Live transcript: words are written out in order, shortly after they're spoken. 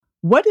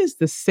What is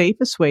the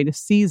safest way to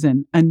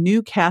season a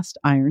new cast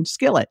iron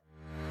skillet?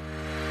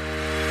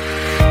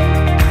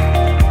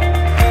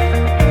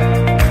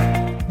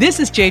 This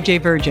is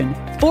JJ Virgin,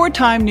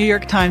 4-time New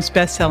York Times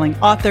bestselling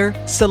author,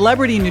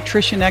 celebrity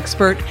nutrition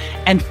expert,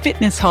 and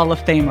fitness Hall of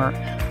Famer.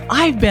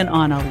 I've been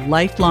on a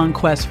lifelong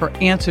quest for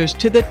answers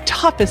to the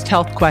toughest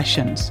health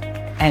questions.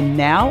 And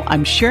now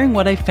I'm sharing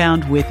what I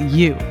found with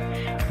you.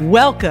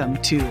 Welcome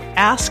to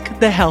Ask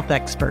the Health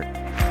Expert.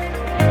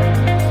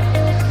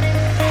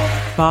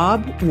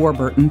 Bob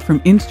Warburton from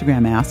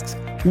Instagram asks,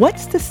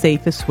 what's the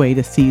safest way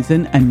to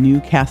season a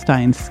new cast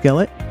iron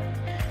skillet?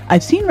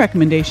 I've seen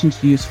recommendations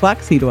to use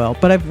flaxseed oil,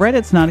 but I've read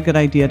it's not a good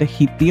idea to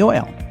heat the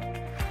oil.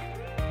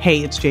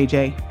 Hey, it's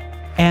JJ,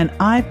 and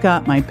I've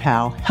got my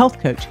pal, health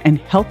coach, and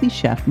healthy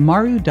chef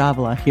Maru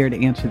Davila here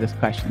to answer this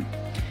question.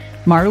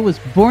 Maru was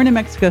born in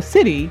Mexico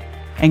City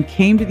and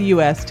came to the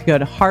U.S. to go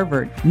to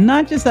Harvard,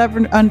 not just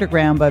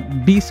underground,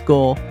 but B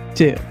school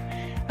too.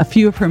 A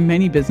few of her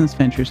many business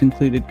ventures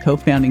included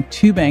co-founding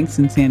 2 banks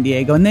in San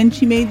Diego, and then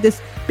she made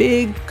this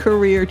big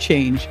career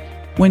change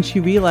when she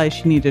realized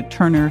she needed to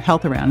turn her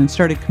health around and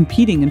started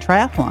competing in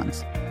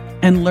triathlons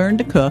and learned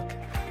to cook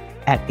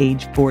at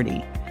age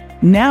 40.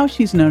 Now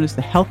she's known as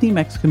the Healthy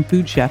Mexican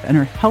Food Chef, and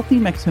her healthy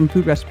Mexican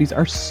food recipes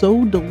are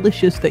so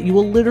delicious that you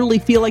will literally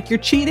feel like you're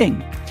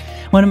cheating.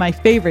 One of my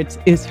favorites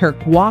is her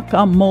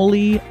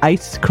guacamole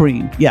ice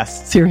cream.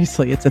 Yes,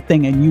 seriously, it's a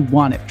thing and you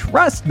want it.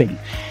 Trust me.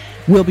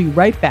 We'll be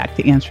right back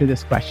to answer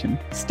this question.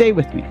 Stay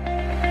with me.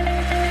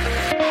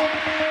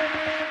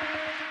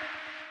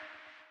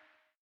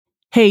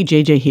 Hey,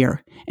 JJ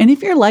here. And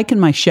if you're liking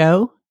my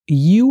show,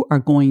 you are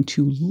going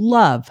to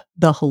love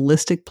the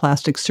Holistic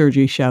Plastic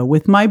Surgery Show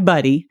with my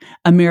buddy,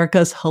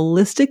 America's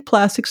holistic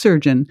plastic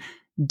surgeon,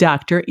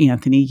 Dr.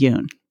 Anthony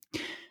Yoon.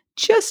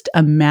 Just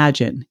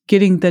imagine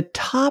getting the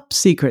top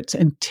secrets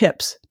and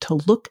tips to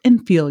look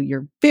and feel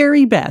your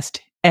very best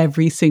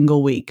every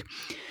single week.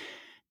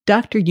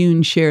 Dr.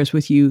 Yoon shares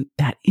with you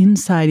that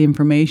inside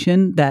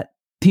information that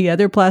the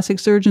other plastic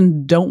surgeons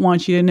don't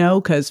want you to know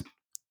because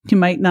you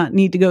might not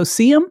need to go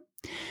see them.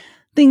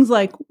 Things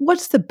like,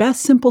 what's the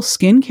best simple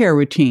skincare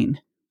routine?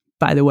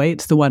 By the way,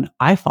 it's the one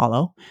I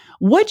follow.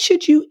 What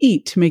should you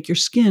eat to make your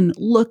skin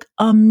look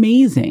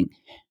amazing?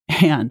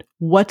 And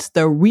what's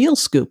the real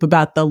scoop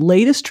about the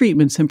latest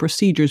treatments and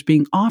procedures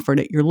being offered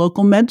at your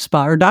local med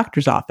spa or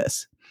doctor's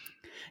office?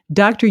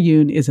 Dr.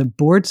 Yoon is a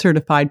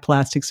board-certified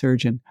plastic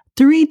surgeon,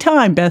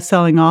 3-time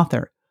best-selling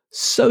author,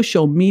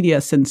 social media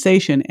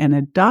sensation, and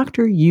a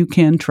doctor you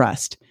can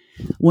trust.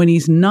 When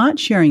he's not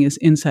sharing his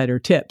insider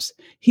tips,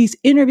 he's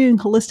interviewing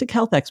holistic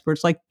health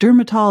experts like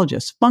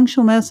dermatologists,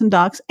 functional medicine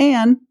docs,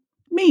 and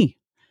me.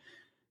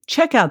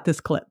 Check out this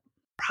clip.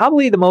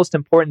 Probably the most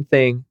important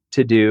thing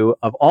to do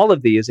of all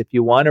of these, if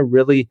you want to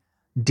really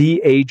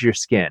de-age your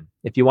skin,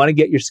 if you want to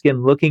get your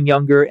skin looking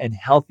younger and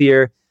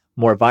healthier,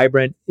 more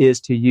vibrant,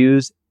 is to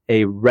use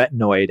a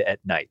retinoid at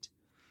night.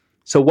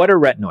 So what are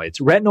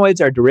retinoids?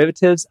 Retinoids are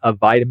derivatives of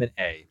vitamin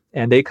A,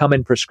 and they come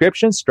in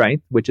prescription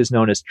strength, which is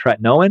known as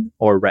tretinoin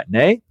or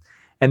Retin-A,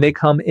 and they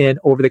come in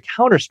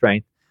over-the-counter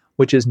strength,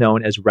 which is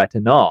known as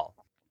retinol.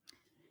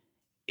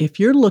 If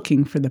you're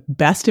looking for the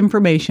best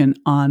information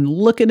on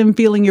looking and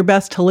feeling your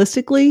best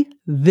holistically,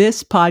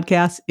 this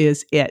podcast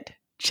is it.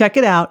 Check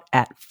it out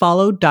at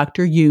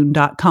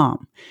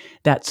followdryoun.com.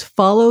 That's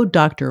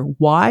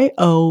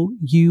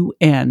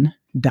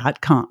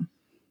followdryoun.com.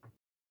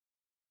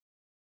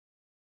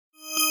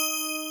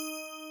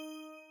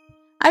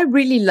 I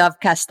really love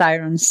cast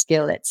iron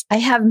skillets. I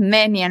have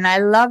many and I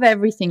love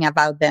everything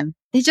about them.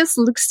 They just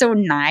look so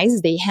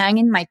nice. They hang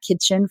in my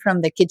kitchen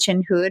from the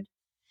kitchen hood.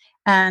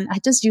 And I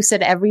just use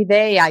it every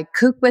day. I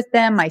cook with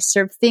them. I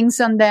serve things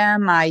on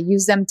them. I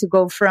use them to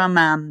go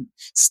from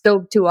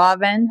stove to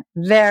oven.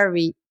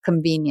 Very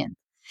convenient.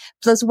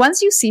 Plus,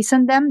 once you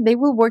season them, they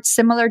will work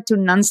similar to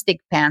nonstick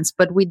pans,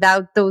 but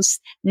without those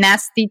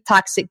nasty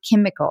toxic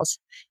chemicals.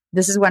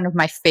 This is one of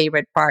my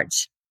favorite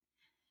parts.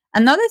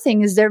 Another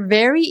thing is they're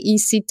very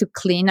easy to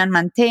clean and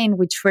maintain,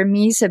 which for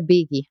me is a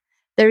biggie.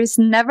 There is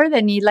never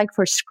the need like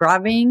for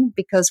scrubbing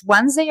because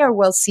once they are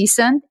well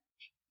seasoned,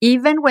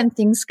 even when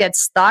things get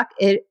stuck,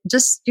 you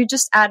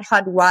just add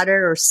hot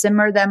water or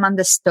simmer them on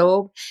the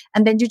stove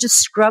and then you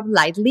just scrub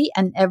lightly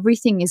and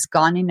everything is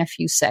gone in a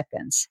few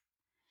seconds.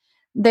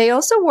 They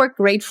also work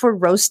great for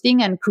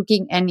roasting and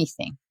cooking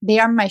anything. They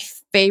are my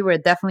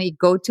favorite, definitely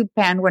go-to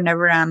pan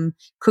whenever I'm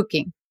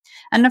cooking.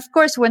 And of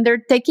course, when they're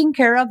taken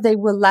care of, they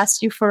will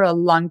last you for a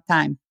long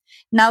time.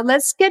 Now,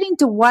 let's get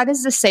into what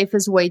is the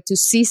safest way to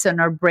season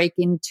or break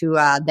into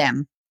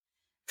them.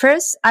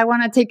 First, I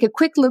want to take a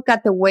quick look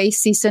at the way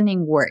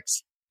seasoning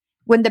works.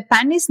 When the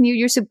pan is new,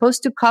 you're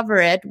supposed to cover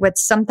it with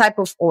some type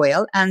of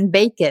oil and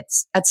bake it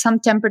at some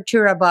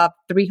temperature above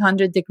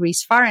 300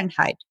 degrees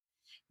Fahrenheit.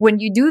 When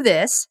you do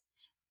this,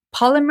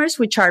 polymers,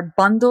 which are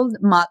bundled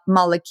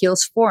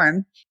molecules,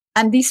 form,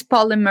 and these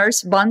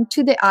polymers bond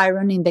to the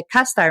iron in the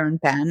cast iron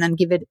pan and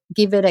give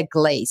it a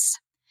glaze.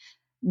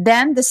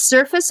 Then the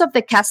surface of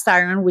the cast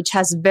iron, which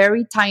has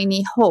very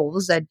tiny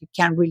holes that you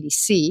can't really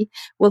see,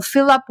 will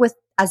fill up with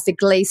as the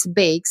glaze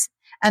bakes.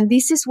 And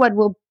this is what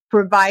will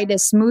provide a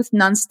smooth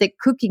nonstick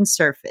cooking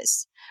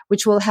surface,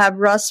 which will have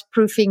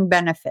rust-proofing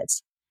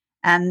benefits.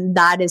 And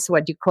that is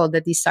what you call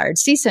the desired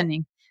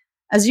seasoning.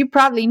 As you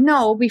probably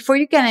know, before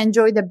you can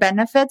enjoy the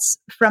benefits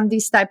from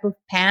this type of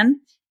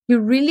pan, you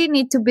really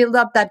need to build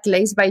up that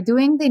glaze by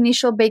doing the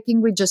initial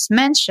baking we just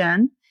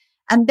mentioned.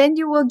 And then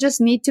you will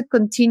just need to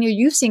continue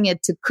using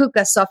it to cook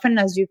as often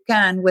as you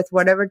can with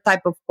whatever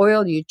type of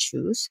oil you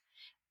choose.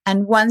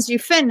 And once you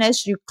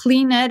finish, you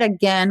clean it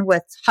again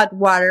with hot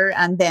water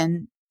and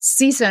then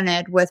season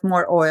it with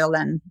more oil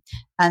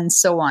and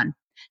so on.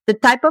 The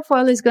type of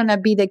oil is going to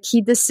be the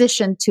key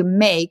decision to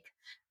make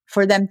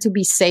for them to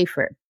be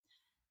safer,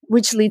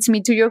 which leads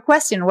me to your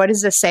question. What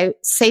is the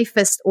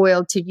safest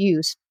oil to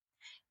use?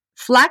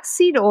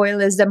 Flaxseed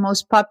oil is the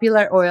most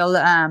popular oil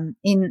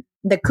in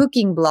the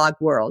cooking blog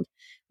world.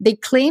 They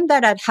claim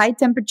that at high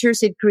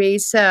temperatures, it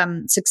creates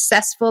a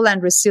successful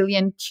and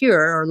resilient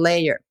cure or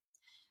layer.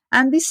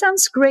 And this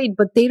sounds great,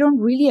 but they don't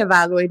really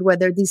evaluate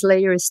whether this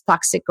layer is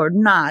toxic or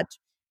not,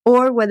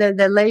 or whether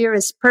the layer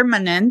is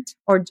permanent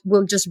or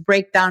will just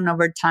break down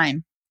over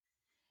time.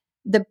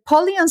 The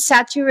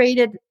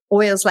polyunsaturated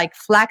oils like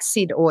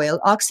flaxseed oil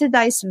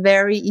oxidize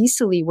very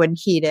easily when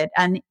heated.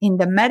 And in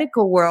the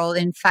medical world,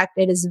 in fact,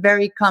 it is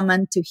very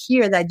common to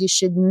hear that you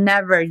should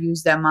never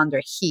use them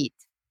under heat.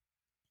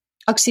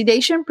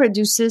 Oxidation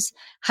produces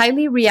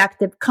highly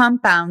reactive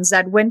compounds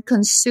that, when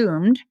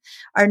consumed,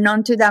 are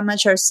known to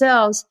damage our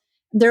cells.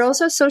 They're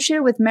also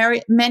associated with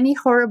many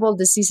horrible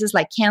diseases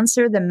like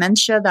cancer,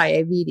 dementia,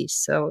 diabetes.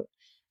 So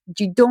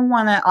you don't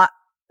want to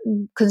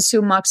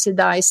consume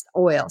oxidized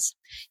oils.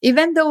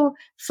 Even though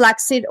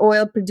flaxseed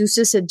oil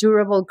produces a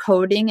durable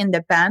coating in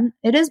the pan,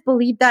 it is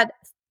believed that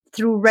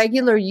through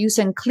regular use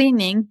and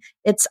cleaning,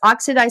 its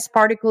oxidized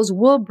particles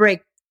will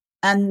break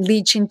and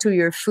leach into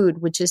your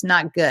food, which is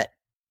not good.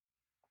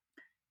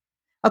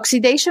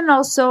 Oxidation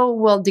also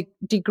will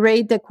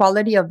degrade the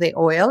quality of the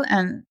oil,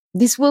 and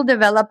this will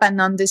develop an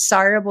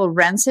undesirable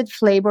rancid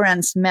flavor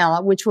and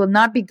smell, which will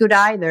not be good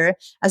either,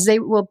 as they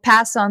will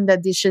pass on the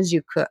dishes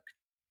you cook.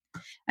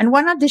 And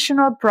one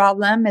additional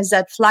problem is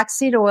that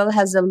flaxseed oil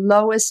has the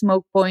lowest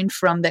smoke point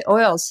from the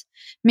oils,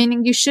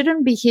 meaning you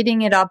shouldn't be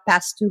heating it up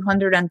past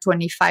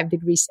 225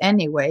 degrees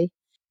anyway.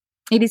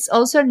 It is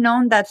also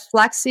known that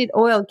flaxseed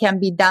oil can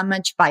be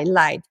damaged by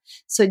light.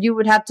 So you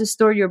would have to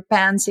store your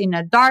pans in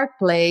a dark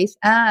place,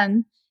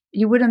 and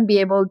you wouldn't be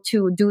able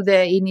to do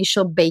the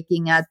initial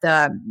baking at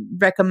the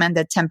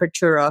recommended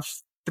temperature of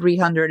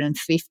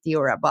 350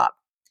 or above.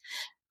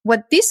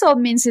 What this all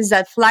means is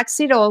that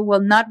flaxseed oil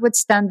will not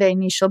withstand the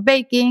initial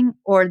baking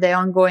or the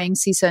ongoing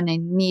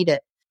seasoning needed.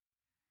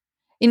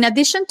 In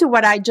addition to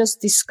what I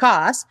just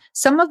discussed,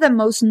 some of the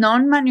most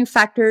known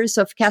manufacturers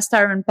of cast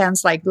iron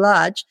pans like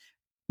Lodge,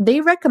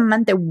 they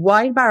recommend a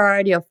wide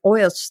variety of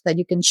oils that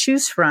you can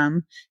choose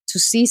from to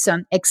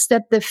season,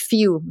 except the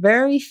few,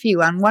 very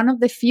few. And one of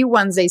the few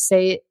ones they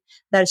say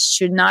that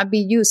should not be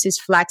used is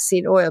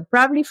flaxseed oil,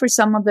 probably for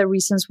some of the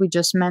reasons we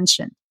just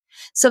mentioned.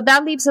 So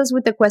that leaves us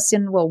with the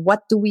question, well,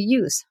 what do we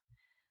use?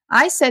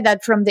 I say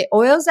that from the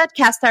oils that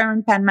cast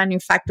iron pan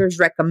manufacturers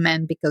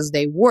recommend because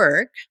they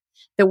work,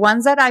 the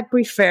ones that I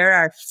prefer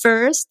are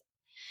first,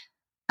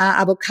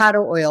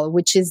 avocado oil,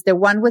 which is the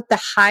one with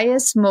the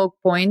highest smoke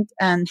point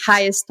and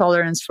highest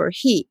tolerance for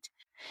heat.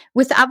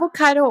 With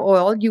avocado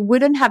oil, you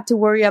wouldn't have to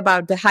worry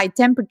about the high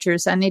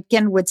temperatures, and it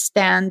can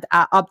withstand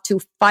up to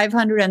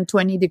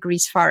 520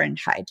 degrees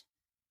Fahrenheit.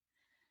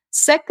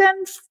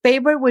 Second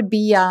favorite would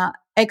be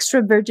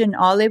extra virgin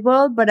olive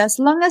oil, but as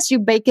long as you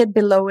bake it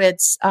below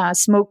its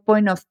smoke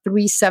point of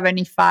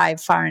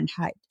 375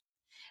 Fahrenheit.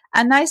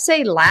 And I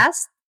say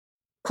last,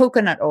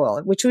 coconut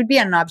oil, which would be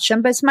an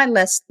option, but it's my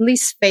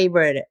least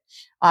favorite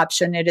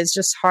option. It is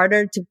just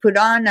harder to put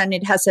on, and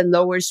it has a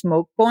lower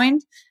smoke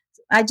point.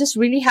 I just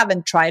really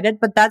haven't tried it,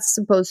 but that's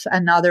supposed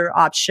another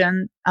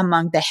option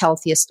among the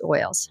healthiest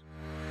oils.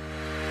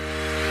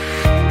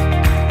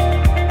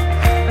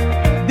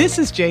 This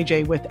is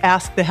JJ with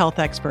Ask the Health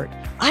Expert.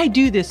 I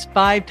do this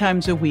 5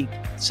 times a week,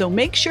 so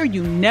make sure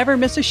you never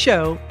miss a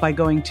show by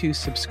going to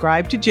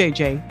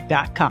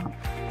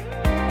subscribetojj.com.